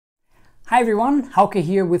Hi everyone, Hauke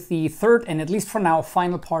here with the third and at least for now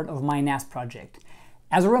final part of my NAS project.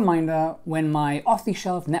 As a reminder, when my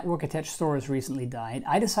off-the-shelf network-attached storage recently died,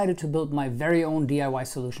 I decided to build my very own DIY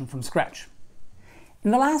solution from scratch.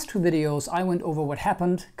 In the last two videos, I went over what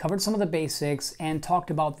happened, covered some of the basics, and talked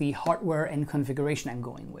about the hardware and configuration I'm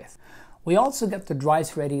going with. We also got the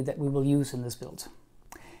drives ready that we will use in this build.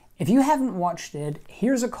 If you haven't watched it,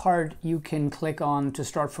 here's a card you can click on to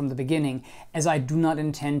start from the beginning, as I do not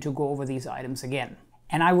intend to go over these items again.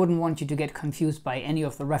 And I wouldn't want you to get confused by any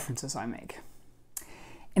of the references I make.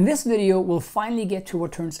 In this video, we'll finally get to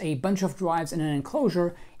what turns a bunch of drives in an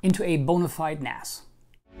enclosure into a bona fide NAS.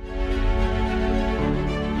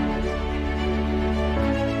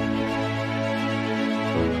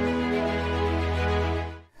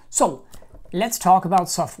 So, let's talk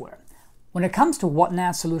about software. When it comes to what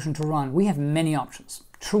NAS solution to run, we have many options.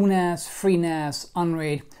 TrueNAS, FreeNAS,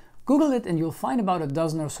 Unraid. Google it and you'll find about a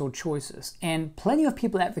dozen or so choices, and plenty of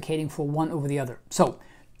people advocating for one over the other. So,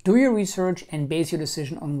 do your research and base your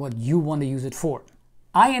decision on what you want to use it for.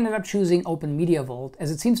 I ended up choosing openmediavault as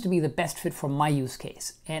it seems to be the best fit for my use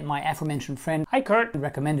case, and my aforementioned friend, hi Kurt,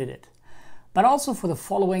 recommended it. But also for the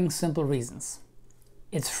following simple reasons.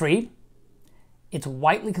 It's free. It's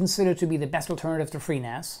widely considered to be the best alternative to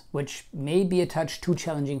FreeNAS, which may be a touch too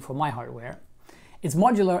challenging for my hardware. It's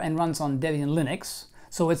modular and runs on Debian Linux,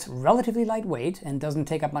 so it's relatively lightweight and doesn't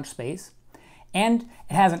take up much space. And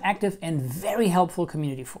it has an active and very helpful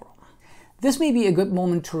community forum. This may be a good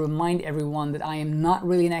moment to remind everyone that I am not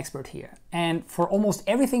really an expert here, and for almost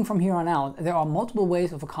everything from here on out, there are multiple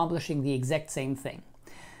ways of accomplishing the exact same thing.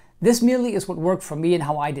 This merely is what worked for me and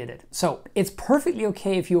how I did it, so it's perfectly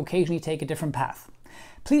okay if you occasionally take a different path.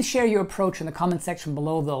 Please share your approach in the comment section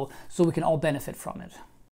below though, so we can all benefit from it.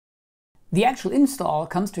 The actual install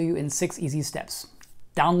comes to you in 6 easy steps.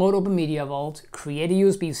 Download openmediavault, create a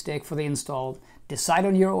USB stick for the install, decide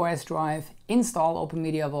on your OS drive, install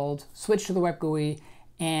openmediavault, switch to the web GUI,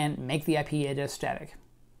 and make the IP address static.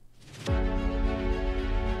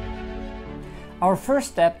 Our first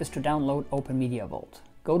step is to download openmediavault.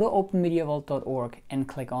 Go to openmediavault.org and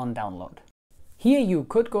click on Download. Here you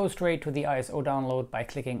could go straight to the ISO download by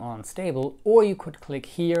clicking on Stable, or you could click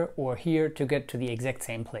here or here to get to the exact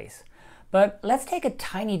same place. But let's take a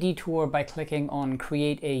tiny detour by clicking on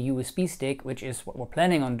Create a USB stick, which is what we're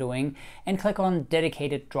planning on doing, and click on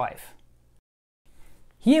Dedicated Drive.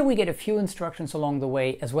 Here we get a few instructions along the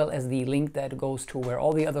way, as well as the link that goes to where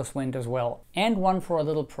all the others went as well, and one for a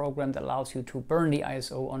little program that allows you to burn the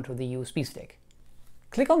ISO onto the USB stick.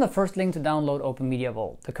 Click on the first link to download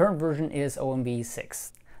openmediavault. The current version is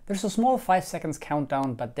omv6. There's a small 5 seconds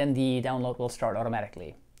countdown, but then the download will start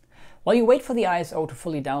automatically. While you wait for the ISO to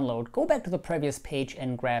fully download, go back to the previous page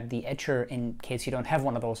and grab the etcher in case you don't have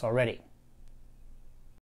one of those already.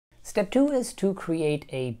 Step 2 is to create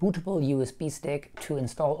a bootable USB stick to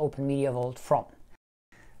install openmediavault from.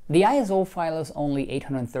 The ISO file is only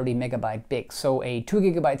 830 megabyte big, so a 2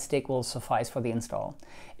 GB stick will suffice for the install.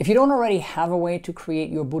 If you don't already have a way to create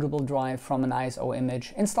your bootable drive from an ISO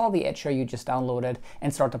image, install the etcher you just downloaded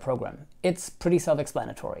and start the program. It's pretty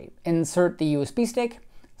self-explanatory. Insert the USB stick,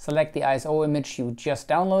 select the ISO image you just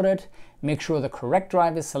downloaded, make sure the correct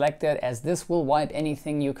drive is selected as this will wipe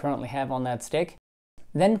anything you currently have on that stick,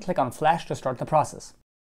 then click on Flash to start the process.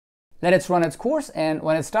 Let it run its course, and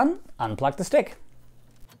when it's done, unplug the stick.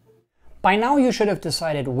 By now you should have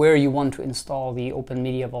decided where you want to install the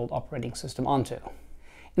openmediavault operating system onto.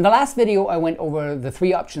 In the last video I went over the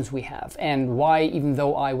 3 options we have and why, even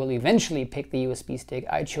though I will eventually pick the USB stick,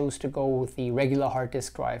 I chose to go with the regular hard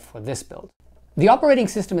disk drive for this build. The operating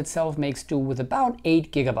system itself makes do with about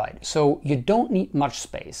 8 GB, so you don't need much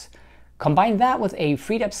space. Combine that with a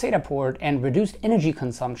freed up SATA port and reduced energy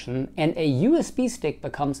consumption, and a USB stick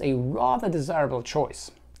becomes a rather desirable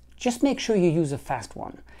choice. Just make sure you use a fast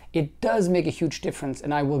one. It does make a huge difference,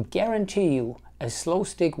 and I will guarantee you a slow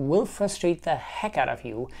stick will frustrate the heck out of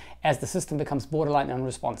you as the system becomes borderline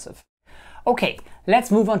unresponsive. Okay,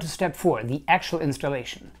 let's move on to step 4, the actual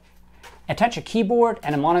installation. Attach a keyboard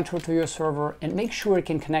and a monitor to your server and make sure it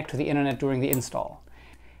can connect to the internet during the install.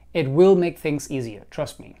 It will make things easier,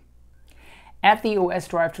 trust me. Add the OS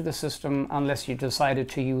drive to the system unless you decided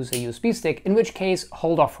to use a USB stick, in which case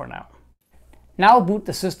hold off for now. Now boot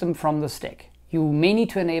the system from the stick. You may need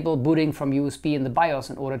to enable booting from USB in the BIOS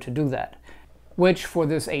in order to do that, which for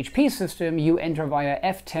this HP system you enter via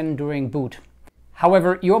F10 during boot.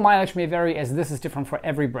 However, your mileage may vary as this is different for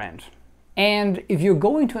every brand. And if you're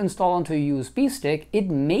going to install onto a USB stick, it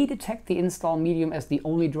may detect the install medium as the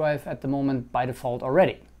only drive at the moment by default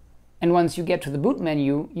already. And once you get to the boot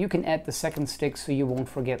menu, you can add the second stick so you won't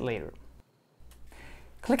forget later.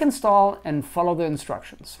 Click Install and follow the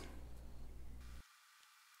instructions.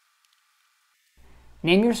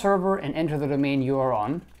 Name your server and enter the domain you are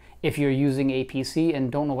on. If you're using a PC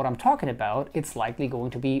and don't know what I'm talking about, it's likely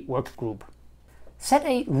going to be workgroup. Set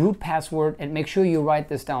a root password and make sure you write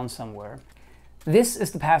this down somewhere. This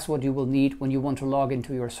is the password you will need when you want to log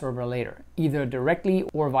into your server later, either directly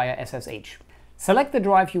or via SSH. Select the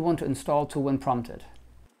drive you want to install to when prompted.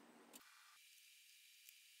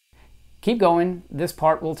 Keep going, this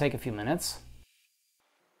part will take a few minutes.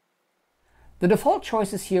 The default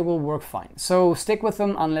choices here will work fine, so stick with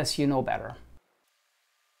them unless you know better.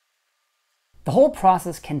 The whole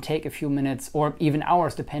process can take a few minutes or even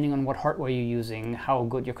hours depending on what hardware you're using, how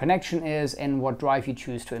good your connection is, and what drive you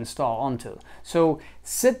choose to install onto. So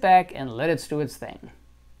sit back and let it do its thing.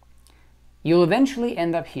 You'll eventually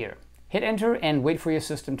end up here. Hit enter and wait for your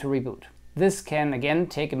system to reboot. This can again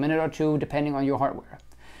take a minute or two depending on your hardware.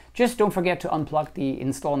 Just don't forget to unplug the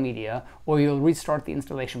install media or you'll restart the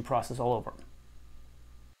installation process all over.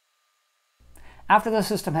 After the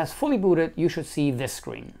system has fully booted, you should see this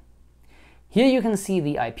screen. Here you can see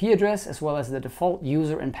the IP address as well as the default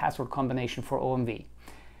user and password combination for OMV.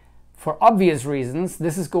 For obvious reasons,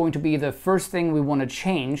 this is going to be the first thing we want to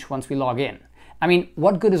change once we log in. I mean,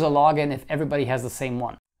 what good is a login if everybody has the same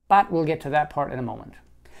one? But we'll get to that part in a moment.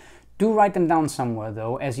 Do write them down somewhere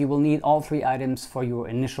though, as you will need all three items for your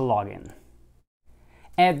initial login.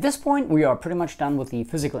 At this point, we are pretty much done with the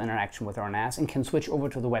physical interaction with our NAS and can switch over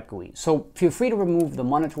to the web GUI. So feel free to remove the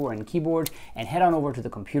monitor and keyboard and head on over to the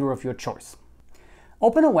computer of your choice.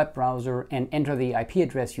 Open a web browser and enter the IP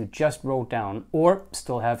address you just wrote down or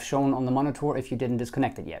still have shown on the monitor if you didn't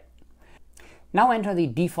disconnect it yet. Now enter the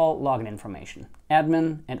default login information,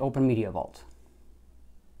 admin and openmediavault.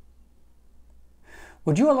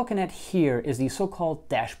 What you are looking at here is the so-called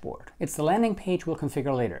dashboard. It's the landing page we'll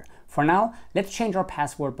configure later. For now, let's change our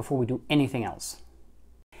password before we do anything else.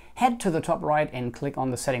 Head to the top right and click on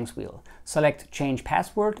the settings wheel. Select change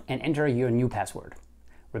password and enter your new password.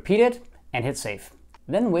 Repeat it and hit save.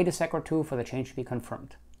 Then wait a sec or two for the change to be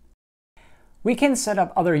confirmed. We can set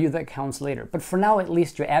up other user accounts later, but for now at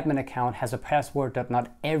least your admin account has a password that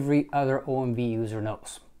not every other OMV user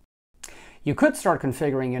knows. You could start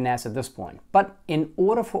configuring your NAS at this point, but in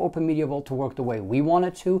order for openmediavault to work the way we want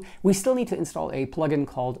it to, we still need to install a plugin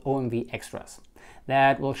called omv6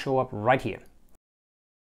 that will show up right here.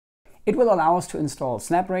 It will allow us to install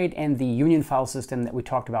snapraid and the union file system that we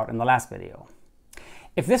talked about in the last video.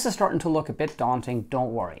 If this is starting to look a bit daunting,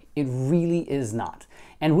 don't worry. It really is not,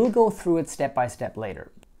 and we'll go through it step by step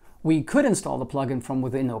later. We could install the plugin from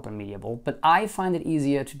within openmediavault, but I find it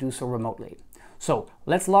easier to do so remotely. So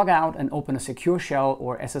let's log out and open a secure shell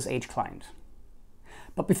or SSH client.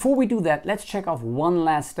 But before we do that, let's check off one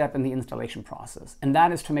last step in the installation process, and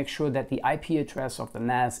that is to make sure that the IP address of the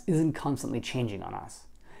NAS isn't constantly changing on us.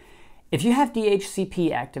 If you have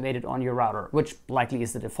DHCP activated on your router, which likely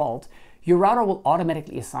is the default, your router will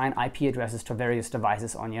automatically assign IP addresses to various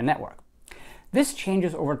devices on your network. This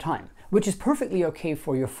changes over time, which is perfectly okay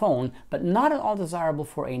for your phone, but not at all desirable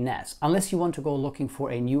for a NAS, unless you want to go looking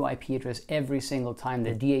for a new IP address every single time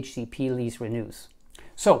the DHCP lease renews.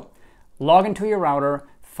 So, log into your router,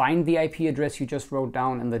 find the IP address you just wrote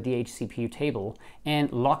down in the DHCP table,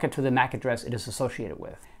 and lock it to the MAC address it is associated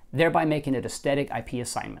with, thereby making it a static IP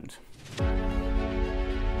assignment.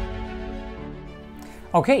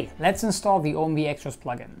 Okay, let's install the omv6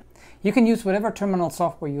 plugin. You can use whatever terminal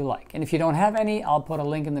software you like, and if you don't have any, I'll put a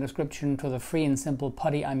link in the description to the free and simple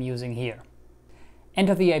putty I'm using here.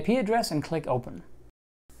 Enter the IP address and click Open.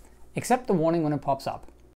 Accept the warning when it pops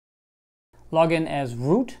up. Log in as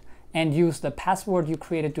root and use the password you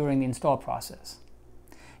created during the install process.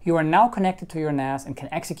 You are now connected to your NAS and can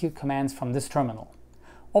execute commands from this terminal.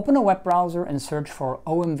 Open a web browser and search for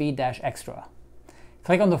omv-extra.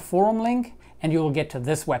 Click on the forum link and you will get to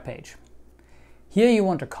this webpage. Here you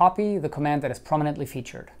want to copy the command that is prominently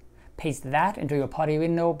featured. Paste that into your putty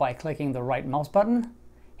window by clicking the right mouse button,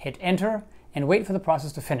 hit enter, and wait for the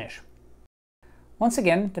process to finish. Once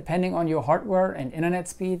again, depending on your hardware and internet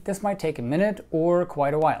speed, this might take a minute or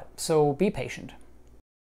quite a while, so be patient.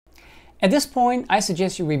 At this point, I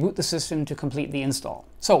suggest you reboot the system to complete the install.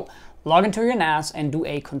 So, log into your NAS and do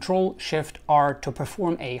a Ctrl-Shift-R to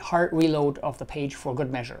perform a hard reload of the page for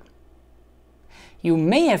good measure. You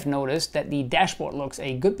may have noticed that the dashboard looks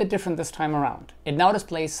a good bit different this time around. It now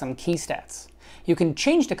displays some key stats. You can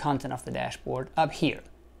change the content of the dashboard up here.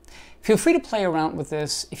 Feel free to play around with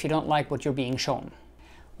this if you don't like what you're being shown.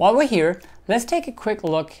 While we're here, let's take a quick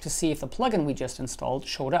look to see if the plugin we just installed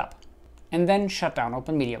showed up, and then shut down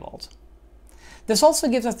openmediavault. This also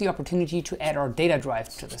gives us the opportunity to add our data drive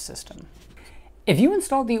to the system. If you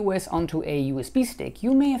installed the OS onto a USB stick,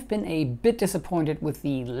 you may have been a bit disappointed with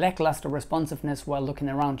the lackluster responsiveness while looking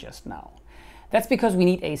around just now. That's because we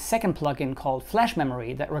need a second plugin called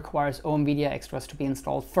flashmemory that requires omv6 extras to be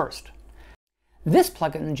installed first. This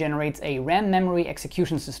plugin generates a RAM memory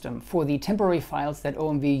execution system for the temporary files that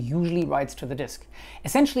OMV usually writes to the disk,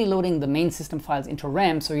 essentially loading the main system files into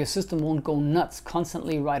RAM so your system won't go nuts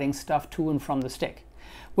constantly writing stuff to and from the stick,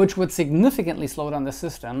 which would significantly slow down the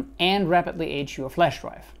system and rapidly age your flash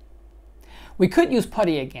drive. We could use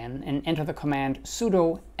putty again and enter the command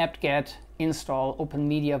sudo apt-get install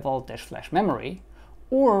openmediavault-flashmemory,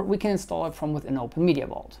 or we can install it from within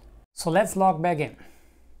openmediavault. So let's log back in.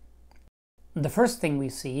 The first thing we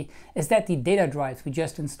see is that the data drives we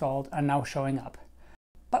just installed are now showing up,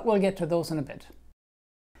 but we'll get to those in a bit.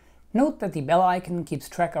 Note that the bell icon keeps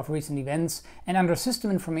track of recent events, and under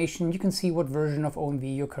System Information you can see what version of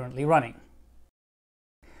OMV you're currently running.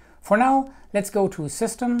 For now, let's go to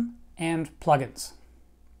System and Plugins.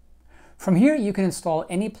 From here you can install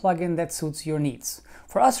any plugin that suits your needs.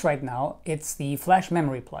 For us right now, it's the Flash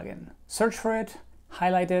Memory plugin. Search for it,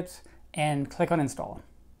 highlight it, and click on Install.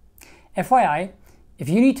 FYI, if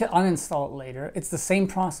you need to uninstall it later, it's the same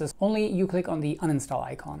process, only you click on the uninstall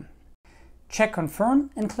icon. Check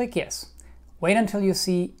Confirm and click Yes. Wait until you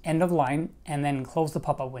see End of Line and then close the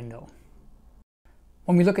pop-up window.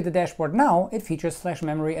 When we look at the dashboard now, it features Flash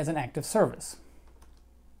Memory as an active service.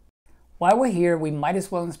 While we're here, we might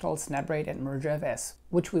as well install snapraid and mergerFS,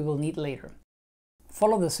 which we will need later.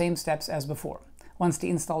 Follow the same steps as before. Once the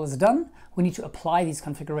install is done, we need to apply these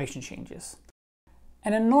configuration changes.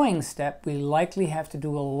 An annoying step we likely have to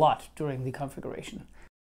do a lot during the configuration.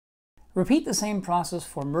 Repeat the same process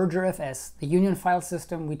for mergerFS, the union file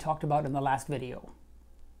system we talked about in the last video.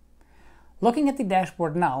 Looking at the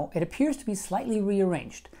dashboard now, it appears to be slightly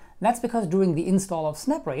rearranged. That's because during the install of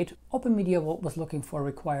snapraid, openmediavault was looking for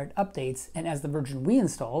required updates, and as the version we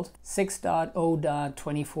installed,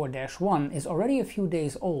 6.0.24-1, is already a few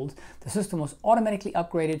days old, the system was automatically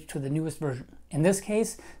upgraded to the newest version, in this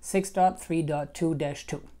case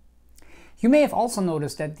 6.3.2-2. You may have also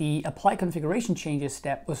noticed that the Apply Configuration Changes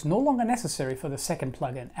step was no longer necessary for the second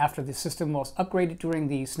plugin after the system was upgraded during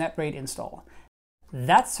the snapraid install.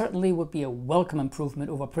 That certainly would be a welcome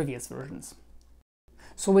improvement over previous versions.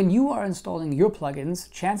 So when you are installing your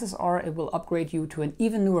plugins, chances are it will upgrade you to an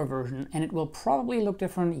even newer version, and it will probably look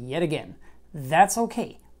different yet again. That's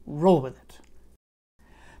okay, roll with it.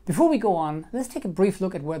 Before we go on, let's take a brief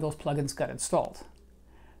look at where those plugins got installed.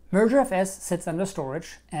 mergerFS sits under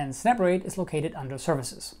Storage, and snapraid is located under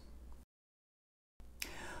Services.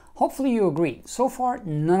 Hopefully you agree, so far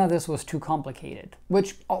none of this was too complicated,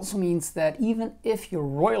 which also means that even if you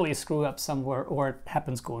royally screw up somewhere or it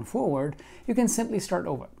happens going forward, you can simply start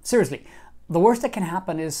over. Seriously, the worst that can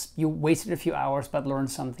happen is you wasted a few hours but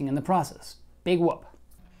learned something in the process. Big whoop.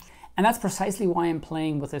 And that's precisely why I'm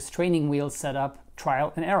playing with this training wheel setup,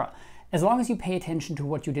 trial and error. As long as you pay attention to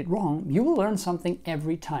what you did wrong, you will learn something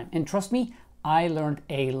every time. And trust me, I learned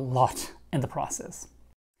a lot in the process.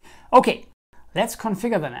 Okay. Let's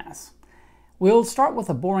configure the NAS. We'll start with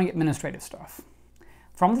the boring administrative stuff.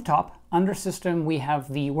 From the top, under System, we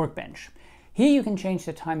have the Workbench. Here you can change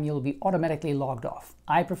the time you'll be automatically logged off.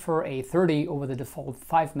 I prefer a 30 over the default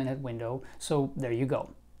 5-minute window, so there you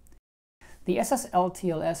go. The SSL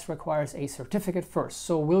TLS requires a certificate first,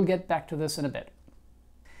 so we'll get back to this in a bit.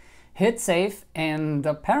 Hit Save, and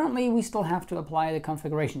apparently we still have to apply the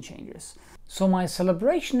configuration changes. So my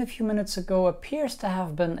celebration a few minutes ago appears to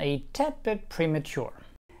have been a tad bit premature.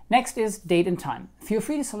 Next is date and time. Feel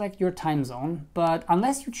free to select your time zone, but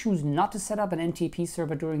unless you choose not to set up an NTP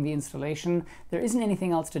server during the installation, there isn't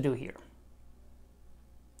anything else to do here.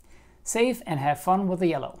 Save and have fun with the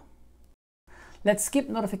yellow. Let's skip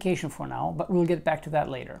notification for now, but we'll get back to that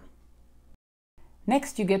later.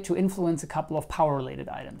 Next, you get to influence a couple of power-related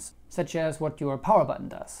items, such as what your power button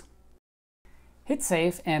does. Hit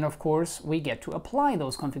Save, and of course, we get to apply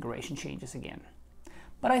those configuration changes again.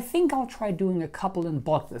 But I think I'll try doing a couple in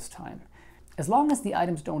bulk this time. As long as the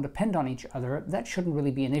items don't depend on each other, that shouldn't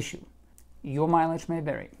really be an issue. Your mileage may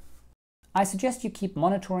vary. I suggest you keep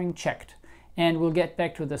monitoring checked, and we'll get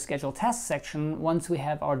back to the Schedule Tasks section once we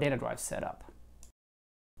have our data drive set up.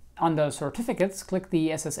 Under Certificates, click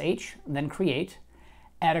the SSH, then Create.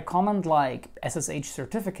 Add a comment like SSH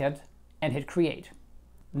certificate and hit Create.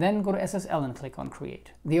 Then go to SSL and click on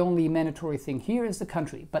Create. The only mandatory thing here is the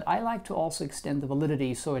country, but I like to also extend the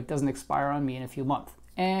validity so it doesn't expire on me in a few months.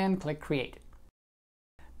 And click Create.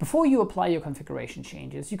 Before you apply your configuration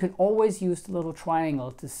changes, you can always use the little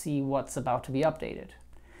triangle to see what's about to be updated.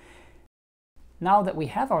 Now that we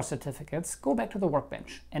have our certificates, go back to the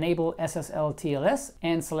workbench, enable SSL TLS,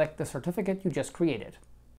 and select the certificate you just created.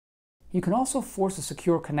 You can also force a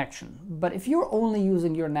secure connection, but if you're only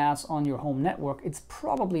using your NAS on your home network, it's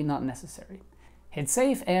probably not necessary. Hit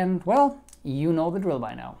save and, well, you know the drill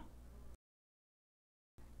by now.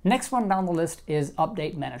 Next one down the list is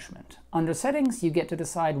update management. Under settings, you get to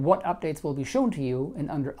decide what updates will be shown to you, and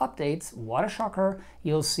under updates, what a shocker,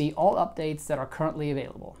 you'll see all updates that are currently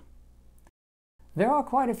available. There are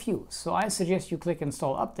quite a few, so I suggest you click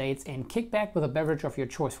install updates and kick back with a beverage of your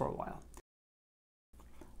choice for a while.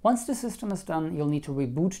 Once the system is done, you'll need to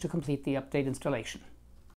reboot to complete the update installation.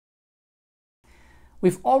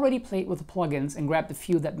 We've already played with the plugins and grabbed a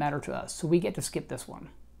few that matter to us, so we get to skip this one.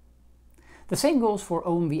 The same goes for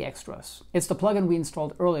omv6. It's the plugin we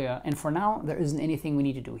installed earlier, and for now, there isn't anything we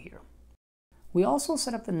need to do here. We also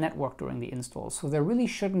set up the network during the install, so there really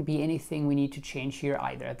shouldn't be anything we need to change here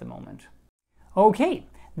either at the moment. Okay,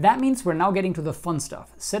 that means we're now getting to the fun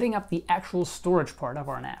stuff, setting up the actual storage part of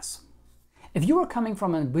our NAS. If you are coming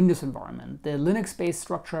from a Windows environment, the Linux-based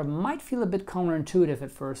structure might feel a bit counterintuitive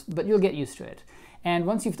at first, but you'll get used to it. And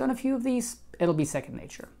once you've done a few of these, it'll be second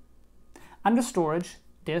nature. Under Storage,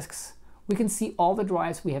 Disks, we can see all the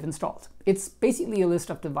drives we have installed. It's basically a list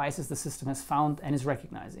of devices the system has found and is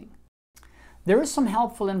recognizing. There is some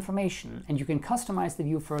helpful information, and you can customize the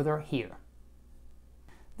view further here.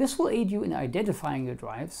 This will aid you in identifying your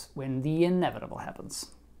drives when the inevitable happens.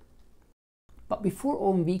 But before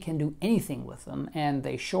OMV can do anything with them and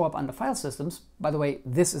they show up under file systems, by the way,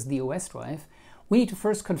 this is the OS drive, we need to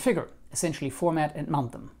first configure, essentially format and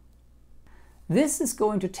mount them. This is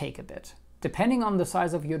going to take a bit. Depending on the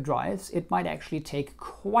size of your drives, it might actually take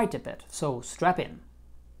quite a bit, so strap in.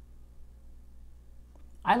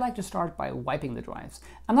 I like to start by wiping the drives.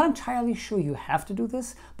 I'm not entirely sure you have to do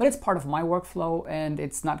this, but it's part of my workflow and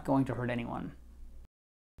it's not going to hurt anyone.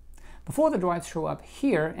 Before the drives show up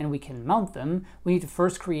here and we can mount them, we need to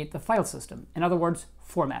first create the file system, in other words,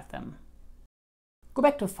 format them. Go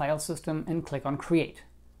back to File System and click on Create.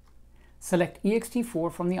 Select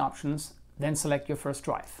ext4 from the options, then select your first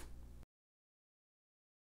drive.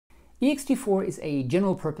 ext4 is a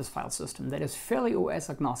general-purpose file system that is fairly OS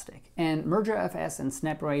agnostic, and mergerFS and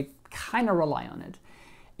snapraid kind of rely on it.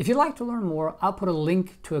 If you'd like to learn more, I'll put a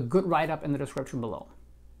link to a good write-up in the description below.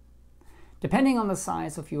 Depending on the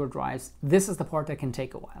size of your drives, this is the part that can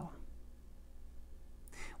take a while.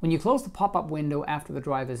 When you close the pop-up window after the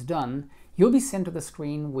drive is done, you'll be sent to the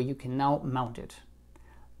screen where you can now mount it.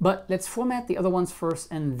 But let's format the other ones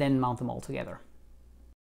first and then mount them all together.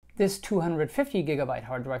 This 250 GB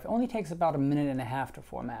hard drive only takes about a minute and a half to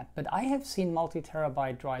format, but I have seen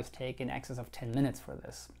multi-terabyte drives take in excess of 10 minutes for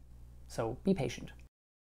this. So be patient.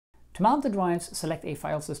 To mount the drives, select a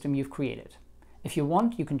file system you've created. If you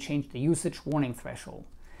want, you can change the usage warning threshold.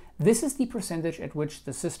 This is the percentage at which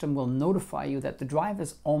the system will notify you that the drive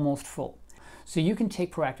is almost full, so you can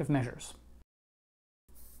take proactive measures.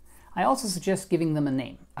 I also suggest giving them a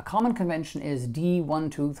name. A common convention is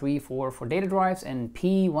D1234 for data drives and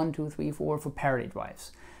P1234 for parity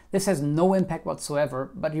drives. This has no impact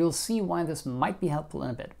whatsoever, but you'll see why this might be helpful in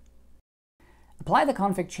a bit. Apply the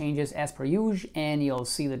config changes as per usual and you'll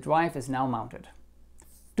see the drive is now mounted.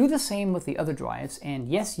 Do the same with the other drives, and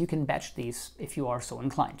yes, you can batch these if you are so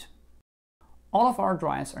inclined. All of our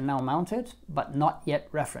drives are now mounted, but not yet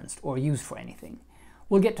referenced or used for anything.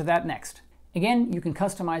 We'll get to that next. Again, you can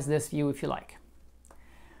customize this view if you like.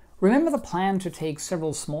 Remember the plan to take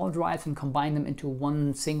several small drives and combine them into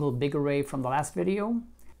one single big array from the last video?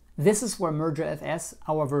 This is where mergerFS,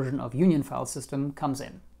 our version of Union file system, comes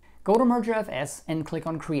in. Go to mergerFS and click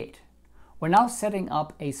on Create. We're now setting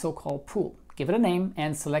up a so-called pool. Give it a name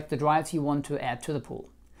and select the drives you want to add to the pool.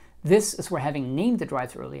 This is where having named the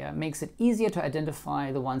drives earlier makes it easier to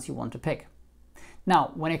identify the ones you want to pick.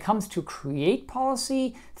 Now, when it comes to create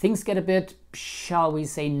policy, things get a bit, shall we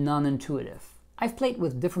say, non-intuitive. I've played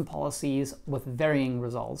with different policies with varying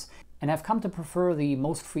results and have come to prefer the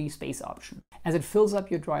most free space option, as it fills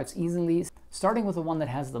up your drives easily, starting with the one that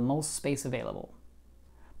has the most space available.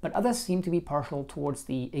 But others seem to be partial towards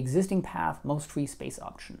the existing path most free space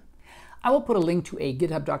option. I will put a link to a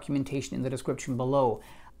GitHub documentation in the description below.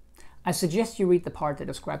 I suggest you read the part that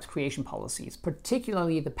describes creation policies,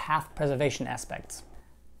 particularly the path preservation aspects.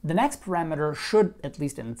 The next parameter should, at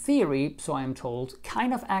least in theory, so I am told,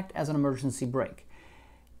 kind of act as an emergency brake.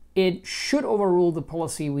 It should overrule the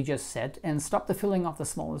policy we just set and stop the filling of the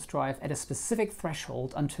smallest drive at a specific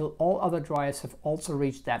threshold until all other drives have also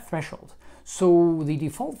reached that threshold. So the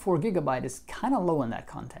default 4 GB is kind of low in that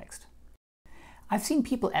context. I've seen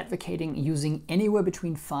people advocating using anywhere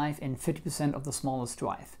between 5 and 50% of the smallest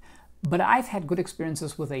drive. But I've had good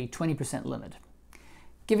experiences with a 20% limit.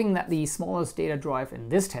 Given that the smallest data drive in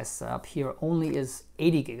this test setup here only is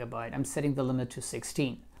 80 GB, I'm setting the limit to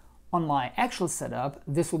 16. On my actual setup,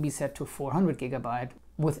 this will be set to 400 GB,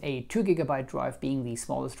 with a 2 GB drive being the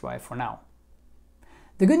smallest drive for now.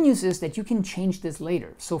 The good news is that you can change this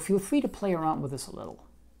later, so feel free to play around with this a little.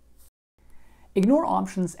 Ignore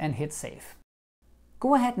options and hit save.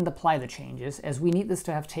 Go ahead and apply the changes, as we need this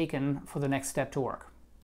to have taken for the next step to work.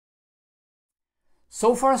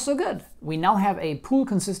 So far so good. We now have a pool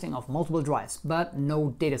consisting of multiple drives, but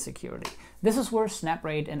no data security. This is where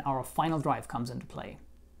snapraid and our final drive comes into play.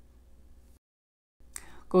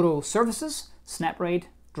 Go to Services, snapraid,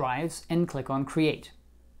 Drives, and click on Create.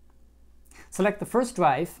 Select the first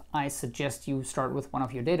drive. I suggest you start with one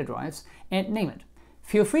of your data drives and name it.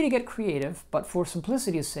 Feel free to get creative, but for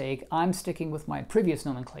simplicity's sake, I'm sticking with my previous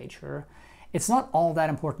nomenclature. It's not all that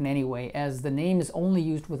important anyway, as the name is only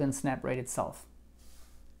used within snapraid itself.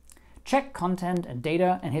 Check Content and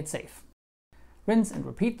Data and hit Save. Rinse and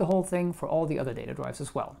repeat the whole thing for all the other data drives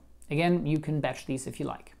as well. Again, you can batch these if you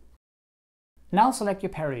like. Now select your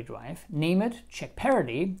parity drive, name it, check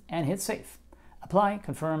parity, and hit Save. Apply,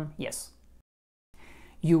 confirm, yes.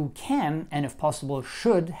 You can, and if possible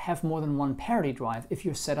should, have more than one parity drive if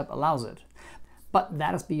your setup allows it. But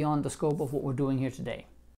that is beyond the scope of what we're doing here today.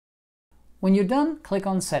 When you're done, click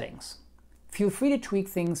on Settings. Feel free to tweak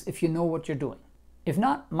things if you know what you're doing. If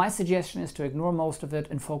not, my suggestion is to ignore most of it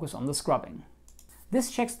and focus on the scrubbing.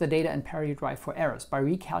 This checks the data and parity drive for errors by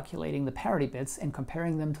recalculating the parity bits and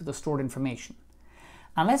comparing them to the stored information.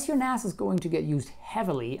 Unless your NAS is going to get used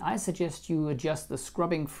heavily, I suggest you adjust the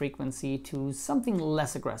scrubbing frequency to something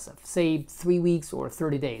less aggressive, say 3 weeks or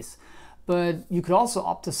 30 days. But you could also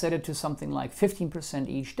opt to set it to something like 15%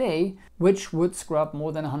 each day, which would scrub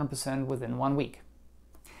more than 100% within 1 week.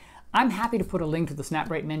 I'm happy to put a link to the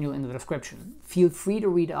snapraid manual in the description. Feel free to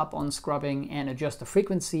read up on scrubbing and adjust the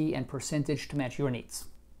frequency and percentage to match your needs.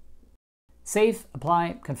 Save,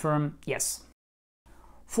 apply, confirm, yes.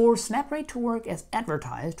 For snapraid to work as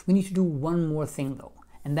advertised, we need to do one more thing though,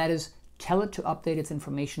 and that is tell it to update its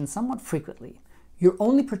information somewhat frequently. You're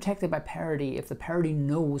only protected by parity if the parity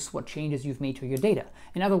knows what changes you've made to your data.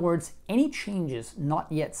 In other words, any changes not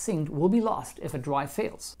yet synced will be lost if a drive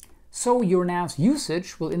fails. So your NAS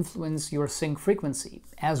usage will influence your sync frequency,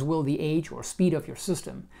 as will the age or speed of your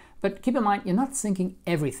system. But keep in mind, you're not syncing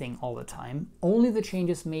everything all the time, only the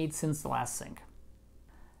changes made since the last sync.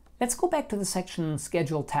 Let's go back to the section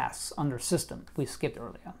Schedule Tasks under System we skipped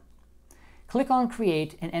earlier. Click on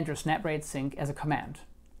Create and enter snapraid sync as a command.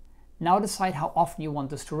 Now decide how often you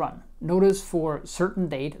want this to run. Notice for certain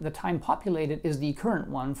date, the time populated is the current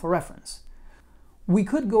one for reference. We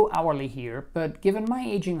could go hourly here, but given my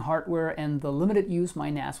aging hardware and the limited use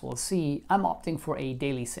my NAS will see, I'm opting for a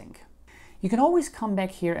daily sync. You can always come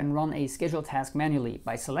back here and run a scheduled task manually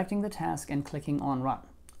by selecting the task and clicking on Run.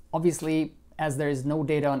 Obviously, as there is no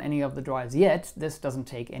data on any of the drives yet, this doesn't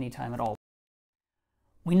take any time at all.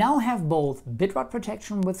 We now have both bitrot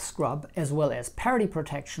protection with scrub as well as parity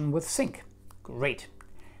protection with sync. Great.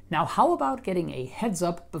 Now how about getting a heads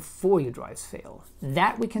up before your drives fail?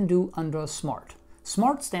 That we can do under SMART.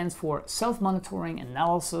 SMART stands for Self-Monitoring,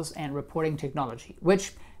 Analysis, and Reporting Technology,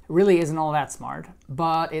 which really isn't all that smart,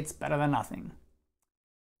 but it's better than nothing.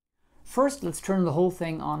 First, let's turn the whole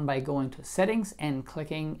thing on by going to Settings and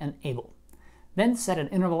clicking Enable. Then set an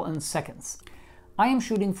interval in seconds. I am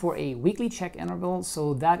shooting for a weekly check interval,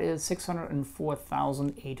 so that is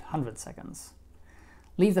 604,800 seconds.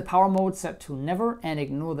 Leave the power mode set to never and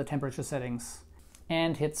ignore the temperature settings.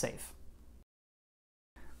 And hit Save.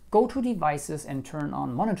 Go to Devices and turn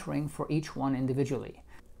on monitoring for each one individually.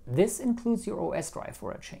 This includes your OS drive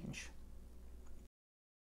for a change.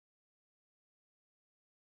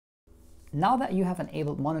 Now that you have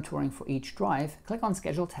enabled monitoring for each drive, click on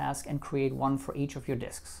Schedule Task and create one for each of your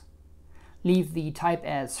disks. Leave the type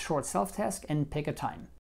as Short Self-Task and pick a time.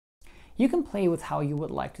 You can play with how you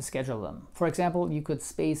would like to schedule them. For example, you could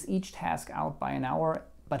space each task out by an hour,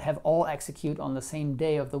 but have all execute on the same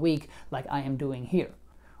day of the week like I am doing here.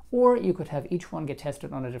 Or you could have each one get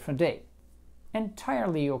tested on a different day.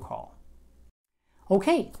 Entirely your call.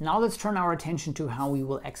 Okay, now let's turn our attention to how we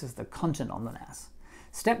will access the content on the NAS.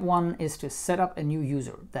 Step 1 is to set up a new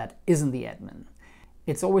user that isn't the admin.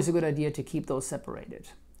 It's always a good idea to keep those separated.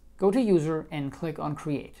 Go to User and click on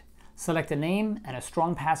Create. Select a name and a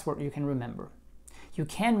strong password you can remember. You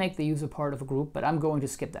can make the user part of a group, but I'm going to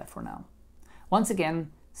skip that for now. Once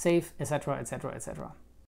again, save, etc., etc., etc.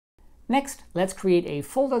 Next, let's create a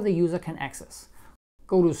folder the user can access.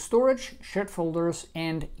 Go to Storage, Shared Folders,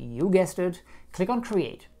 and you guessed it, click on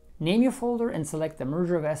Create. Name your folder and select the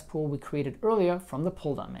mergerFS pool we created earlier from the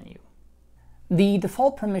pull-down menu. The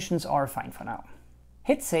default permissions are fine for now.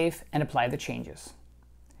 Hit Save and apply the changes.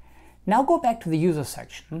 Now go back to the User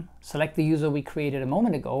section, select the user we created a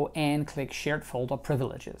moment ago, and click Shared Folder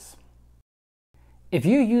Privileges. If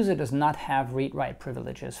your user does not have read-write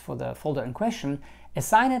privileges for the folder in question,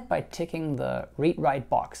 assign it by ticking the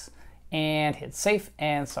read-write box, and hit Save,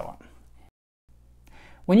 and so on.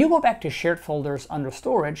 When you go back to Shared Folders under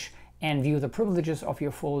Storage and view the privileges of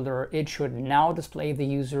your folder, it should now display the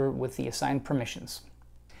user with the assigned permissions.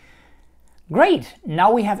 Great!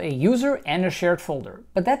 Now we have a user and a shared folder,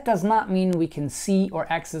 but that does not mean we can see or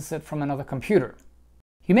access it from another computer.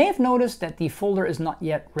 You may have noticed that the folder is not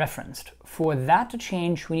yet referenced. For that to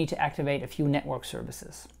change, we need to activate a few network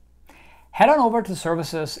services. Head on over to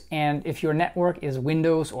Services, and if your network is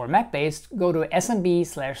Windows or Mac-based, go to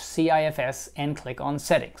smb/cifs and click on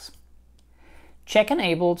Settings. Check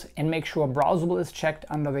Enabled and make sure Browsable is checked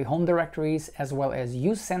under the Home directories, as well as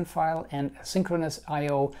Use Send File and Asynchronous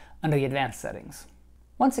I/O under the Advanced settings.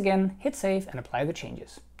 Once again, hit Save and apply the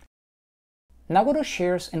changes. Now go to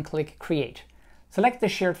Shares and click Create. Select the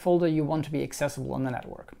shared folder you want to be accessible on the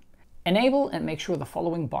network. Enable and make sure the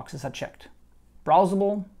following boxes are checked: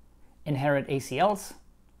 Browsable, Inherit ACLs,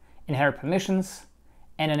 Inherit Permissions,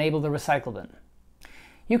 and enable the Recycle bin.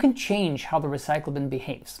 You can change how the Recycle bin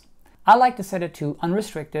behaves. I like to set it to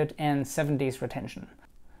unrestricted and 7 days retention,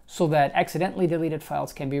 so that accidentally deleted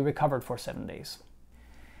files can be recovered for 7 days.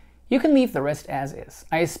 You can leave the rest as is.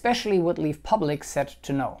 I especially would leave public set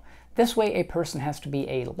to no. This way a person has to be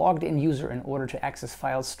a logged in user in order to access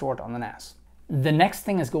files stored on the NAS. The next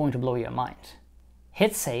thing is going to blow your mind.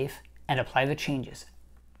 Hit Save and apply the changes.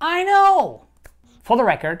 I know! For the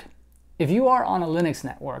record, if you are on a Linux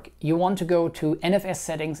network, you want to go to NFS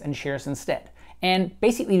settings and shares instead, and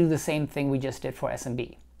basically do the same thing we just did for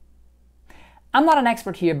SMB. I'm not an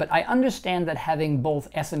expert here, but I understand that having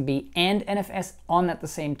both SMB and NFS on at the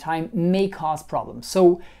same time may cause problems,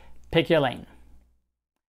 so pick your lane.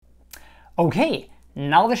 Okay,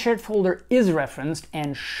 now the shared folder is referenced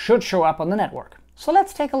and should show up on the network. So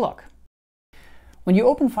let's take a look. When you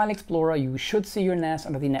open File Explorer, you should see your NAS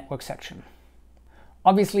under the Network section.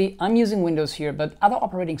 Obviously, I'm using Windows here, but other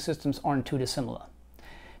operating systems aren't too dissimilar.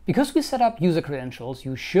 Because we set up user credentials,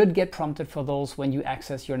 you should get prompted for those when you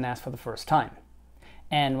access your NAS for the first time.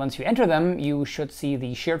 And once you enter them, you should see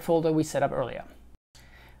the shared folder we set up earlier.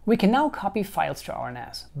 We can now copy files to our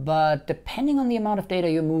NAS, but depending on the amount of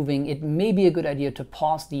data you're moving, it may be a good idea to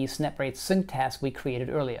pause the snapraid sync task we created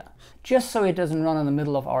earlier, just so it doesn't run in the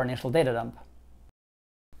middle of our initial data dump.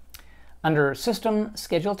 Under System,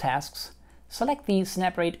 Schedule Tasks, select the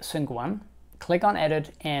snapraid sync one, click on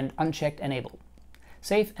Edit and uncheck Enable.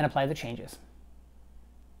 Save and apply the changes.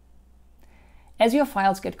 As your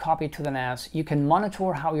files get copied to the NAS, you can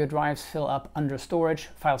monitor how your drives fill up under Storage,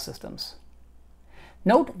 File Systems.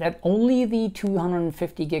 Note that only the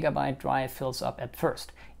 250 GB drive fills up at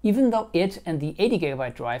first, even though it and the 80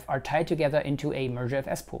 GB drive are tied together into a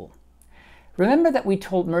mergerFS pool. Remember that we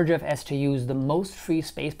told mergerFS to use the most free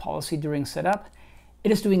space policy during setup?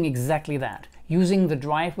 It is doing exactly that, using the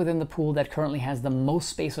drive within the pool that currently has the most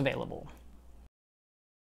space available.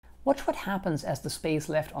 Watch what happens as the space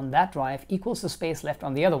left on that drive equals the space left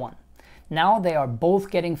on the other one. Now they are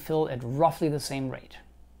both getting filled at roughly the same rate.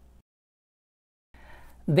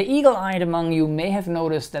 The eagle-eyed among you may have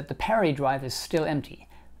noticed that the parity drive is still empty.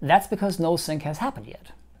 That's because no sync has happened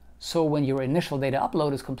yet. So when your initial data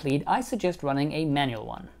upload is complete, I suggest running a manual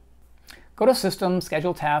one. Go to System,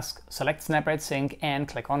 Schedule Task, select snapraid sync, and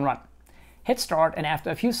click on Run. Hit Start, and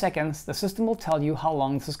after a few seconds, the system will tell you how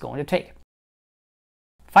long this is going to take.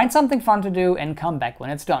 Find something fun to do and come back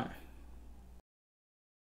when it's done.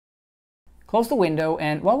 Close the window,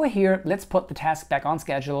 and while we're here, let's put the task back on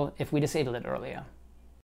schedule if we disabled it earlier.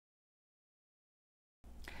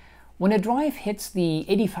 When a drive hits the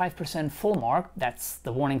 85% full mark, that's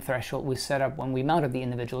the warning threshold we set up when we mounted the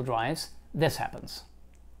individual drives, this happens.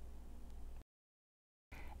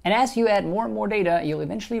 And as you add more and more data, you'll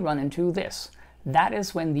eventually run into this. That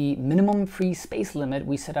is when the minimum free space limit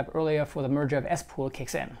we set up earlier for the mergerFS pool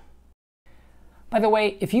kicks in. By the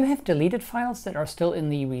way, if you have deleted files that are still in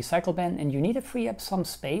the recycle bin and you need to free up some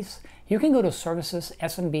space, you can go to Services,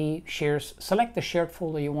 SMB, Shares, select the shared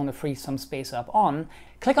folder you want to free some space up on,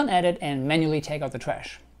 click on Edit, and manually take out the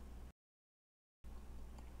trash.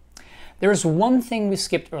 There is one thing we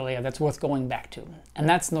skipped earlier that's worth going back to, and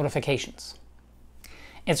that's notifications.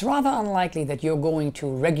 It's rather unlikely that you're going to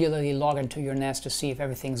regularly log into your NAS to see if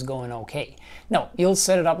everything's going okay. No, you'll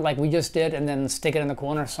set it up like we just did and then stick it in the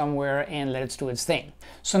corner somewhere and let it do its thing.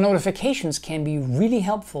 So notifications can be really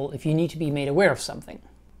helpful if you need to be made aware of something.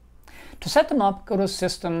 To set them up, go to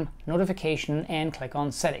System, Notification, and click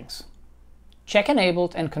on Settings. Check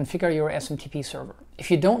Enabled and configure your SMTP server.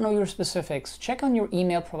 If you don't know your specifics, check on your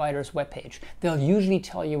email provider's webpage. They'll usually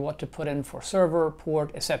tell you what to put in for server,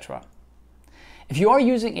 port, etc. If you are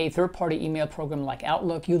using a third-party email program like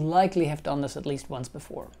Outlook, you likely have done this at least once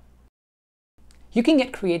before. You can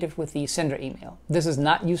get creative with the sender email. This is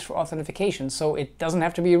not used for authentication, so it doesn't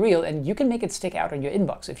have to be real, and you can make it stick out in your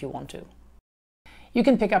inbox if you want to. You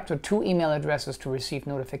can pick up to 2 email addresses to receive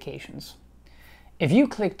notifications. If you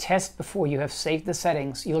click Test before you have saved the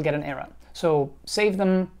settings, you'll get an error. So save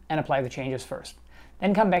them and apply the changes first.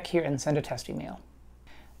 Then come back here and send a test email.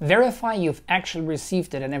 Verify you've actually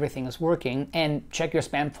received it and everything is working, and check your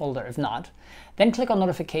spam folder if not. Then click on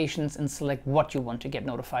Notifications and select what you want to get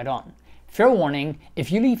notified on. Fair warning,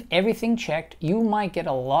 if you leave everything checked, you might get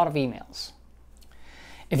a lot of emails.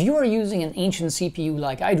 If you are using an ancient CPU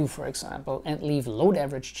like I do, for example, and leave load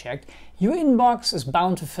average checked, your inbox is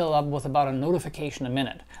bound to fill up with about a notification a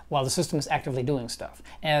minute while the system is actively doing stuff,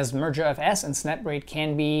 as mergerFS and snapraid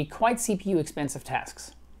can be quite CPU expensive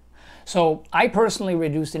tasks. So I personally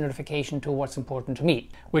reduce the notification to what's important to me,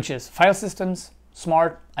 which is file systems,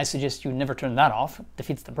 smart, I suggest you never turn that off,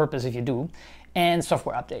 defeats the purpose if you do, and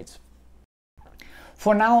software updates.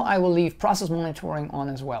 For now, I will leave process monitoring on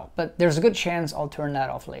as well, but there's a good chance I'll turn that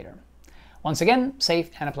off later. Once again, save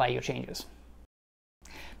and apply your changes.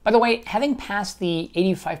 By the way, having passed the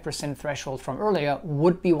 85% threshold from earlier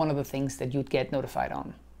would be one of the things that you'd get notified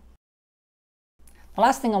on. The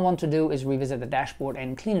last thing I want to do is revisit the dashboard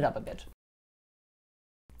and clean it up a bit.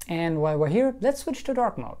 And while we're here, let's switch to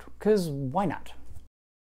dark mode, because why not?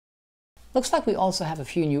 Looks like we also have a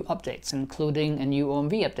few new updates, including a new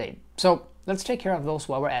OMV update. So let's take care of those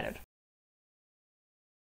while we're at it.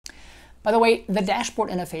 By the way, the dashboard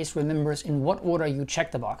interface remembers in what order you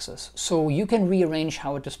check the boxes, so you can rearrange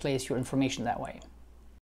how it displays your information that way.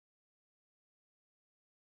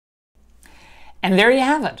 And there you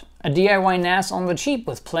have it, a DIY NAS on the cheap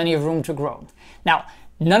with plenty of room to grow. Now,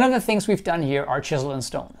 none of the things we've done here are chiseled in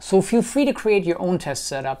stone, so feel free to create your own test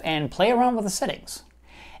setup and play around with the settings.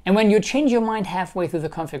 And when you change your mind halfway through the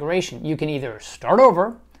configuration, you can either start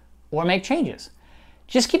over or make changes.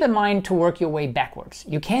 Just keep in mind to work your way backwards.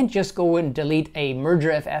 You can't just go and delete a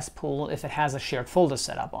mergerFS pool if it has a shared folder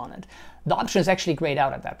set up on it. The option is actually grayed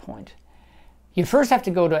out at that point. You first have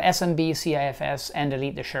to go to smb/cifs and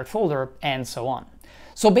delete the shared folder, and so on.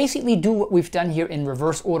 So basically do what we've done here in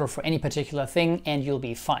reverse order for any particular thing and you'll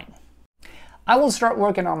be fine. I will start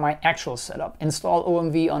working on my actual setup, install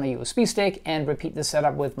OMV on a USB stick, and repeat the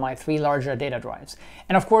setup with my 3 larger data drives.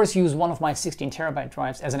 And of course use one of my 16 terabyte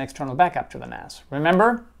drives as an external backup to the NAS.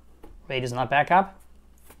 Remember, RAID is not backup.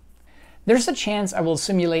 There's a chance I will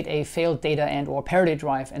simulate a failed data and/or parity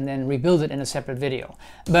drive and then rebuild it in a separate video.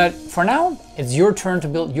 But for now, it's your turn to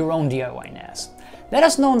build your own DIY NAS. Let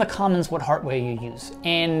us know in the comments what hardware you use,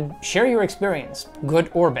 and share your experience,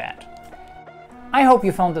 good or bad. I hope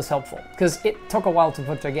you found this helpful, because it took a while to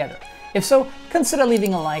put together. If so, consider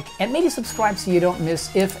leaving a like and maybe subscribe so you don't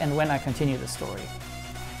miss if and when I continue the story.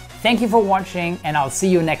 Thank you for watching, and I'll see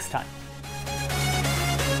you next time.